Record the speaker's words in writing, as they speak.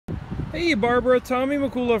Hey Barbara, Tommy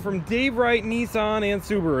Mikula from Dave Wright Nissan and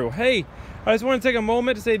Subaru. Hey, I just want to take a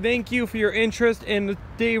moment to say thank you for your interest in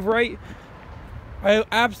Dave Wright. I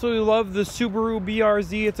absolutely love the Subaru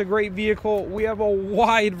BRZ. It's a great vehicle. We have a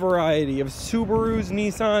wide variety of Subarus,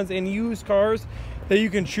 Nissans, and used cars that you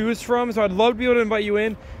can choose from. So I'd love to be able to invite you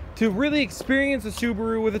in to really experience a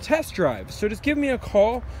Subaru with a test drive. So just give me a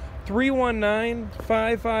call,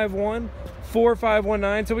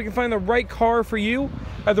 319-551-4519, so we can find the right car for you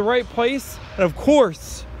at the right place and, of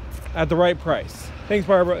course, at the right price. Thanks,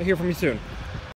 Barbara. Hear from you soon.